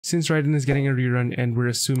since Raiden is getting a rerun and we're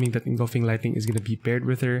assuming that Engulfing Lightning is going to be paired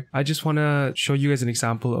with her, I just want to show you guys an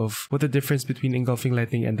example of what the difference between Engulfing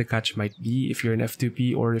Lightning and the catch might be if you're an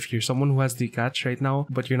F2P or if you're someone who has the catch right now,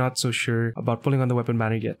 but you're not so sure about pulling on the weapon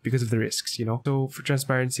banner yet because of the risks, you know? So for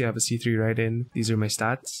transparency, I have a C3 Raiden. These are my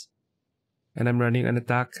stats. And I'm running an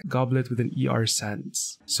attack goblet with an ER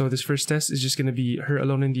Sands. So this first test is just going to be her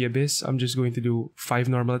alone in the abyss. I'm just going to do 5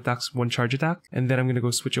 normal attacks, 1 charge attack, and then I'm going to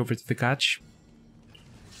go switch over to the catch.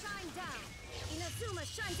 Shine down. Inazuma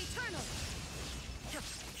shines eternal.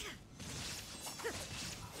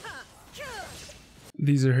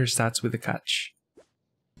 These are her stats with the catch.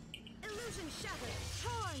 Illusion shattered,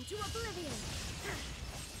 torn to oblivion.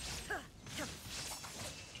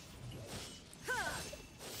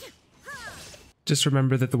 Just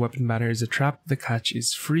remember that the weapon banner is a trap, the catch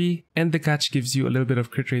is free, and the catch gives you a little bit of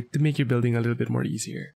crit rate to make your building a little bit more easier.